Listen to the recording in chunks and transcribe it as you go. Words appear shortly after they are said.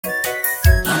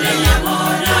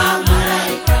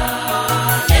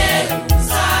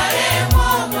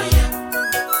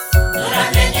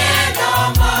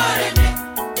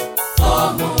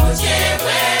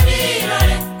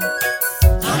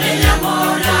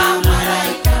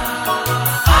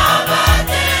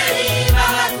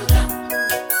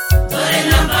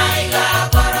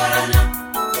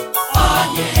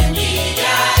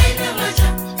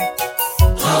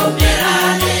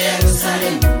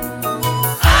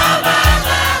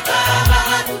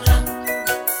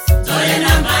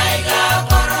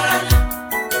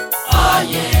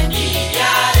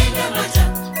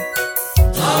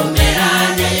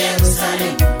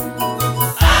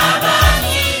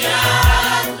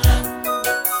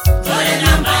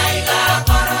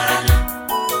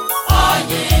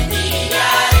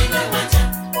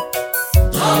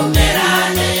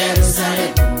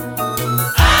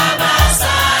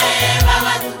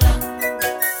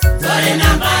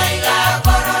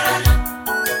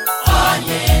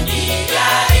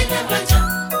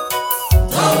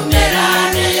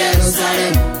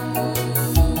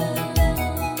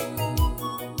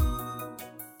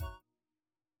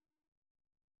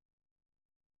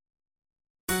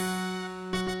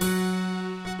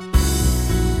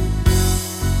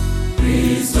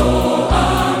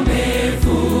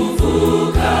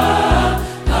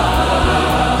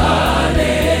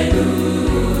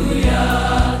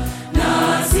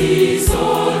nasi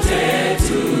sote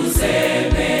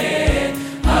tuseme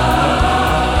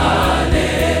haleluya.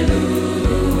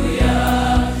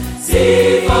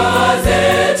 Sifa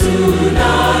zetu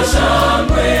na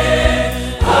shangwe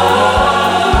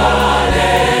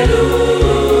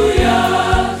haleluya,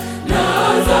 na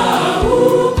za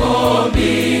huko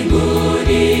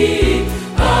mbinguni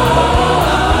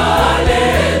haleluya.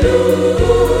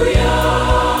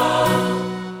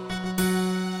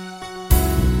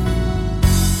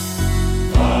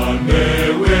 Mfalme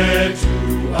wetu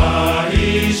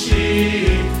aishi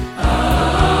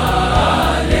haleluya,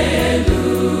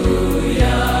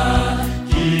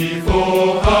 kifo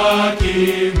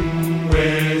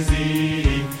hakimwezi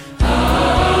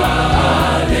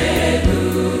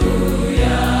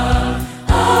haleluya.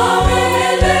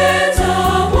 Ameleta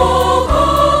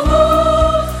wokovu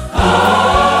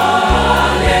haleluya,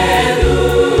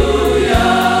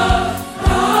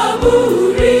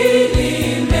 kaburi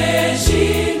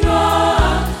limeshindwa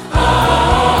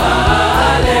haleluya.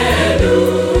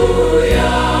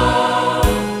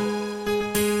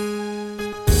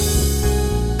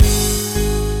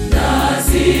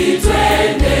 Nasi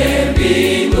twende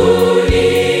mbinguni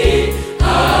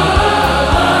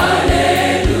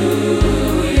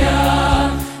haleluya,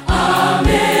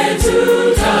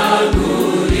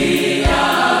 ametutangulia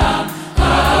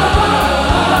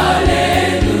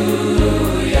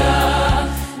haleluya,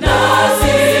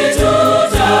 nasi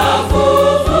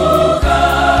tutafufuka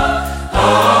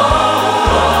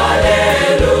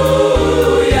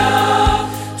haleluya,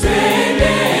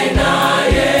 twende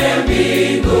naye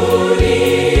mbinguni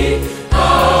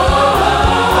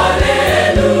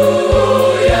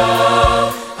haleluya,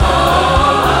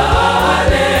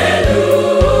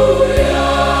 haleluya.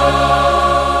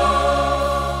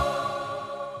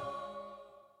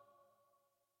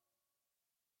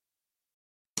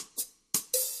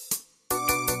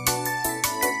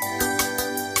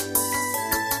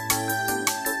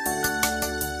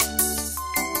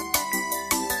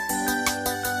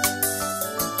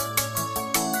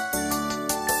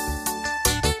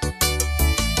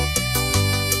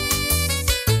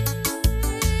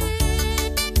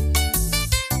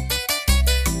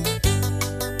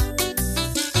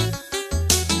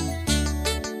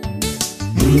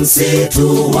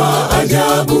 Msitu wa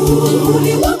ajabu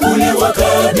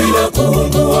uliwaka bila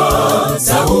kuungua,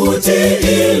 sauti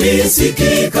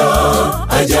ilisikika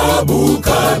ajabu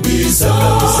kabisa.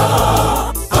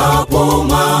 Hapo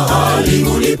mahali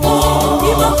ulipo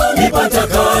ni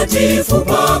patakatifu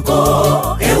pako,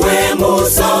 ewe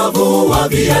musavu wa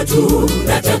viatu,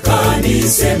 nataka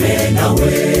niseme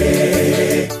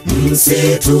nawe.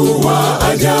 Msitu wa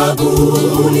ajabu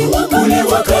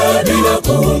uliwaka bila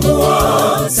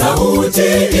kuungua, sauti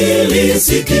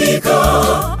ilisikika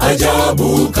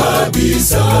ajabu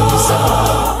kabisa.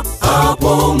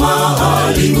 Hapo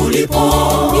mahali ulipo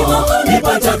ni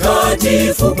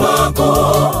patakatifu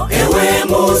pako, ewe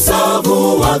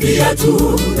musavu wa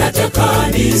viatu, nataka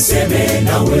niseme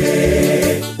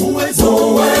nawe.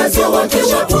 Uwezo wake wa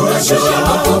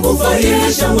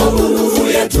kufahimisha mapungufu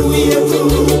yetu.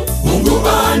 Mungu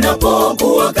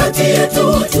anapokuwa kati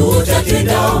yetu,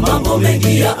 tutatenda mambo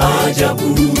mengi ya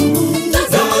ajabu.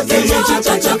 Zama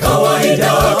kicha cha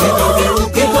kawaida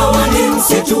kikawa ni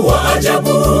msitu wa ajabu.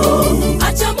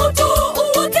 Acha moto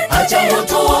uwake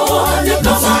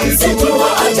kama msitu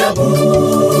wa ajabu.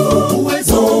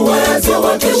 Uwezo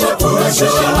wake wa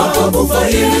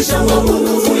kufahimisha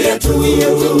mapungufu yetu.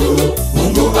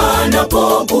 Mungu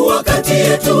anapokuwa kati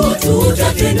yetu,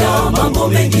 tutatenda mambo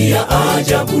mengi ya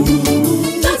ajabu.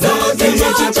 Zama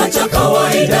kicha cha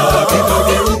kawaida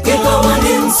kikawa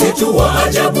ni msitu wa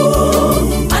ajabu.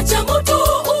 Acha moto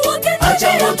uwake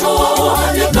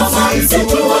kama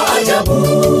msitu wa ajabu.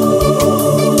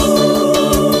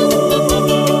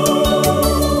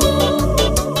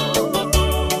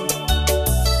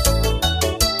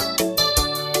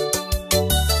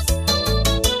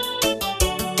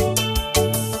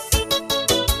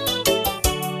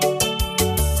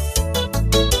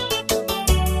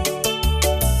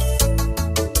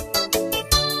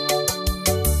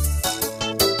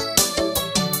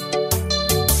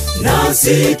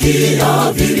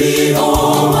 Nasikia vilio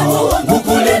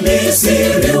kule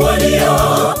Misri walia,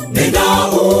 nenda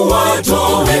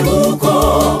uwatoe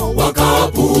huko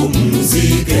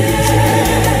wakapumzike.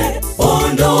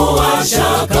 Ondoa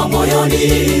shaka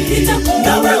moyoni,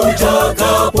 nawe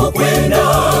utakapokwenda,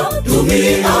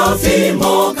 tumia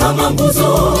fimbo kama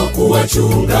nguzo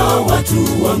kuwachunga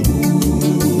watu wangu.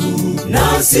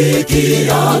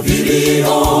 Nasikia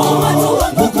vilio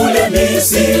kule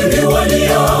Misri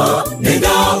walia, nenda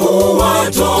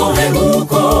uwatoe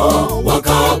huko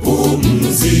wakapumzike.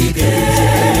 upumzike.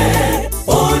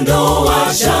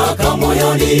 Ondoa shaka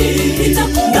moyoni,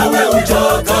 nawe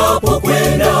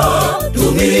utakapokwenda,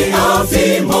 tumia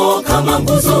fimbo kama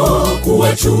nguzo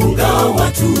kuwachunga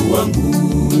watu wangu.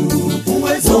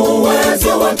 Uwezo wake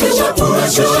unatosha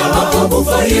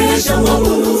kufanisha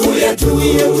mapungufu yetu.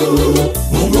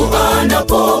 Mungu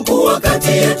anapokuwa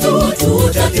kati yetu,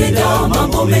 tutatenda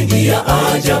mambo mengi ya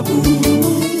ajabu.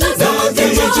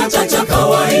 Cha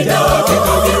kawaida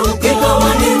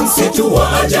kikawa ni msitu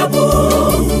wa ajabu.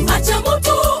 Acha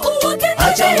moto uwake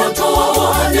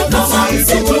kama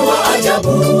msitu wa ajabu.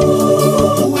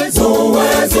 Uwezo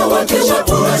wake unatosha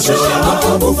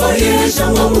kufanisha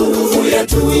mapungufu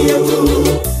yetu.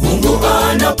 Mungu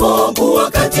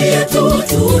anapokuwa kati yetu,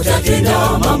 tutatenda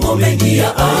mambo mengi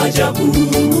ya ajabu.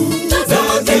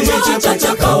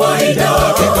 Cha kawaida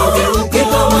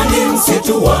kikawa ni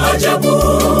msitu wa ajabu.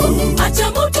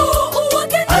 Acha moto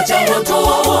uwake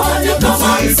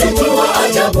kama msitu wa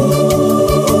ajabu.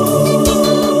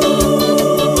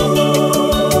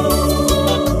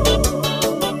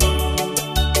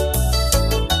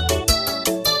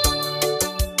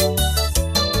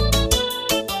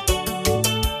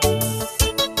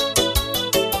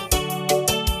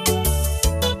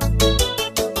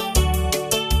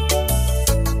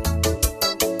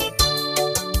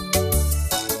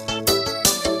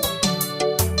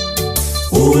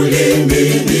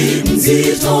 Ulimi ni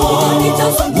mzito,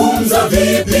 nitazungumza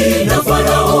vipi na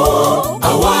Farao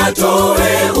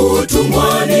awatoe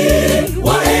utumwani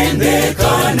waende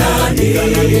Kanaani?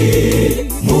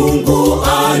 Mungu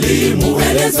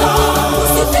alimueleza,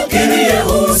 usifikirie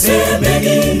useme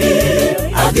nini,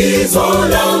 agizo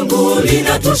langu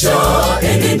linatosha,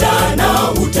 enenda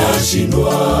na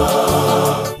utashindwa.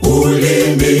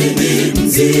 Ulimi ni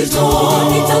mzito,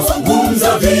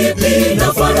 nitazungumza vipi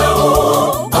na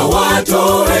Farao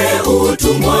awatoe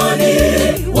utumwani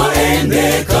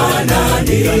waende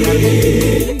Kanaani?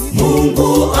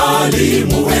 Mungu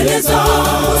alimueleza,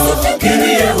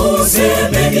 usifikirie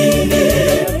useme nini,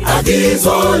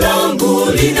 agizo langu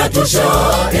linatosha,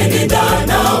 enenda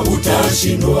na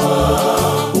utashindwa.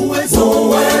 Uwezo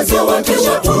wake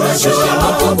unatosha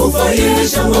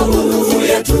kufanisha mapungufu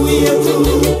yetu.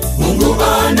 Mungu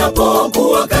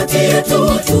anapokuwa kati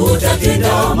yetu,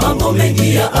 tutatenda mambo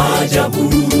mengi ya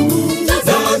ajabu.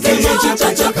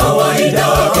 Cha kawaida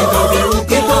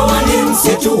kikawa ni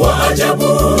msitu wa ajabu.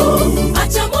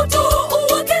 Acha moto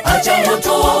uwake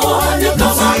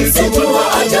kama msitu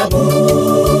wa ajabu.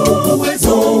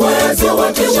 Uwezo wake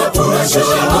unatosha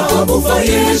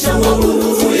kufanisha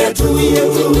mapungufu yetu.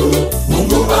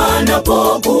 Mungu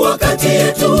anapokuwa kati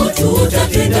yetu,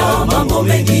 tutatenda mambo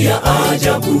mengi ya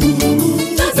ajabu.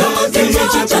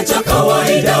 Cha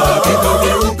kawaida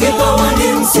kikawa ni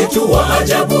msitu wa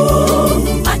ajabu.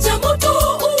 Acha moto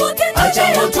uwake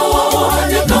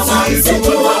kama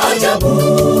msitu wa ajabu.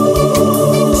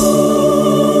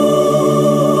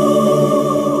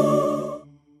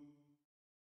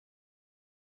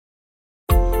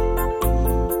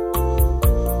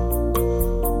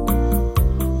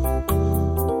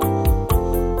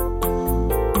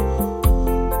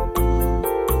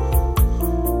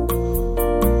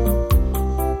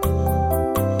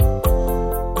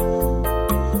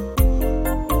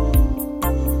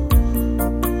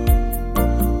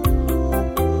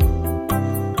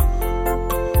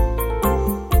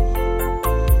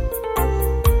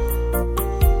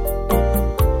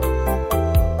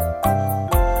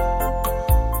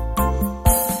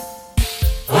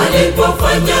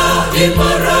 Alipofanya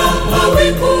imara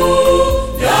mawingu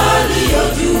yaliyo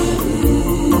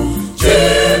juu,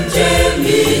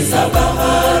 chemchemi za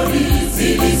bahari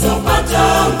zilizopata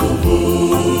nguvu.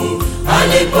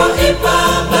 Alipoipa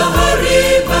bahari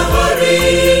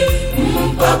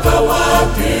mpaka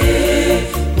wake,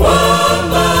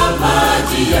 kwamba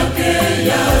maji yake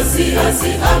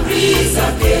yaziazi amri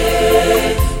zake.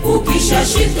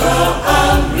 Ukishashika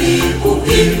amri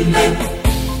uimbe,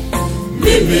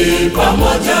 mimi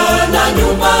pamoja na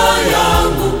nyumba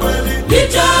yangu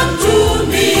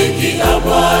nitamtumikia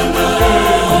Bwana.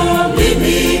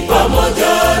 Mimi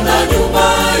pamoja na nyumba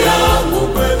yangu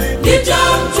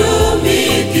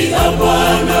nitamtumikia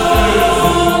Bwana.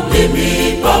 Mimi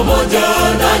pamoja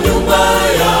na nyumba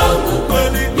yangu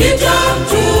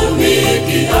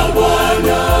nitamtumikia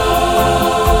Bwana.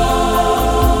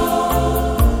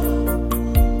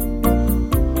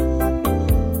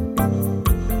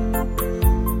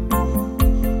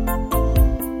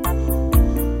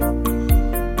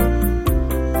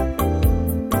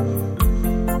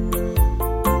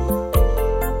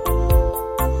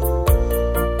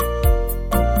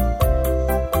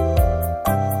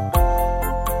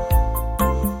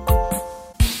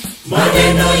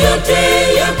 Maneno yote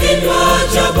ya kinywa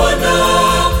cha Bwana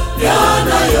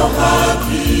yanayo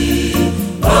haki,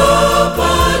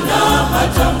 hapana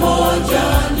hata moja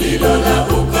ndilo la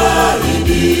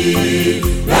ukaidi.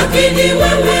 Lakini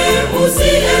wewe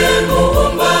usiye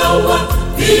muumba wa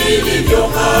vilivyo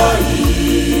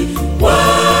hai, kwa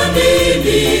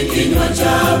nini kinywa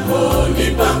chako ni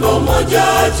pango moja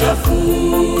chafu?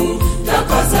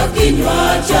 Takasa kinywa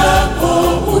chako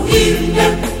uimbe,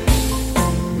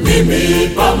 mimi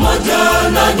pamoja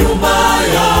na nyumba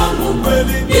yangu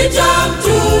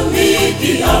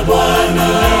nitamtumikia Bwana.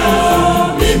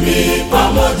 Mimi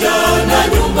pamoja na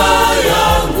nyumba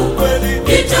yangu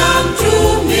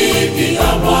nitamtumikia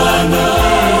Bwana.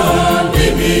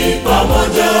 Mimi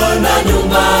pamoja na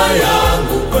nyumba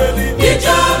yangu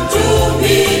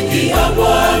nitamtumikia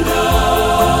Bwana.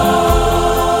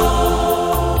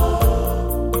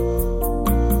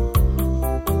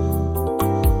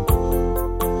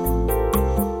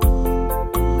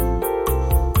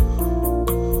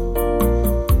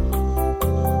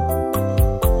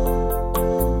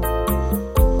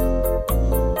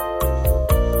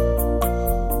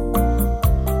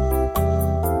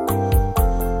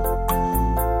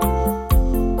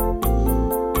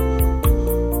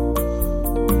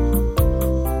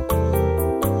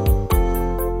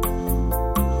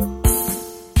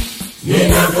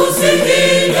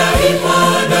 Ninakusihi daima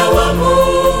dawamu,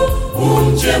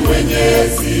 umche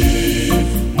Mwenyezi,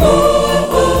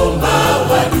 muumba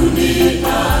wa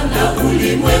dunia na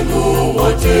ulimwengu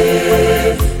wote.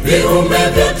 Viumbe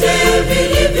vyote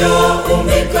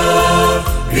vilivyoumbika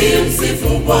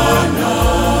vimsifu Bwana.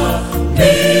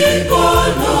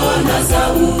 Mikono na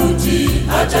sauti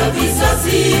hata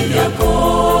visasi vyako,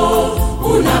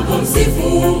 unapomsifu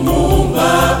Muumba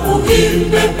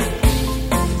uimbe,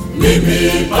 mimi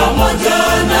pamoja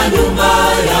na nyumba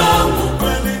yangu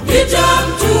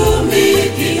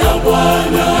nitamtumikia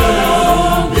Bwana.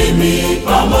 Mimi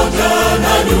pamoja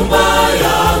na nyumba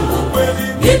yangu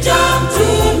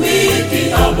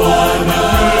nitamtumikia Bwana.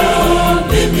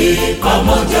 Mimi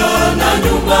pamoja na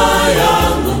nyumba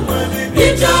yangu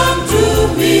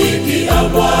nitamtumikia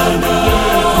Bwana.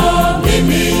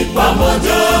 Mimi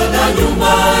pamoja na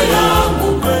nyumba yangu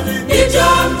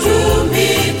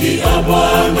nitamtumikia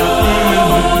Bwana.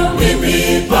 Mimi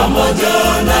pamoja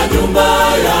na nyumba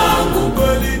yangu